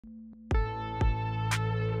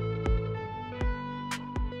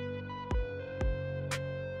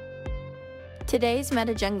Today's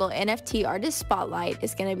MetaJungle NFT artist spotlight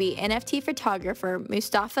is going to be NFT photographer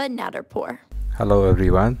Mostafa Naderpour. Hello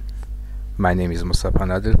everyone, my name is Mostafa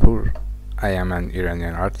Naderpour. I am an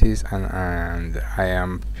Iranian artist and I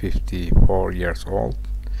am 54 years old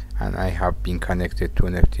and I have been connected to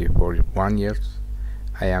NFT for 1 year.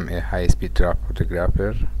 I am a high-speed drop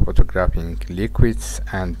photographer, photographing liquids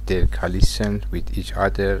and their collision with each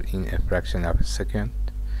other in a fraction of a second.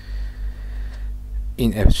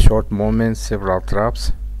 In a short moment, several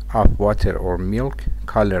drops of water or milk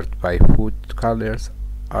colored by food colors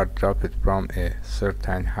are dropped from a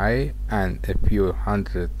certain height, and a few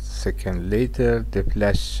hundred seconds later the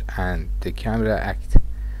flash and the camera act.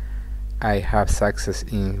 I have success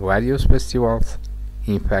in various festivals.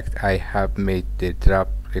 In fact, I have made the drop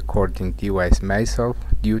recording device myself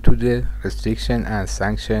due to the restriction and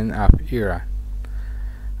sanction of Iran.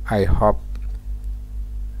 I hope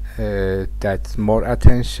that more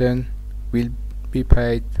attention will be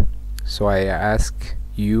paid, so I ask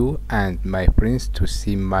you and my friends to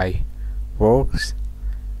see my works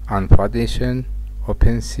on Foundation,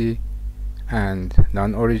 OpenSea, and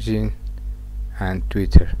Non-Origin and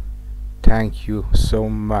Twitter. Thank you so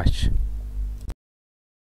much.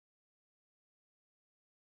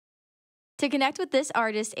 To connect with this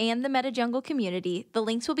artist and the MetaJungle community, the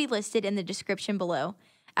links will be listed in the description below.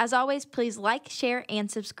 As always, please like, share, and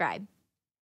subscribe.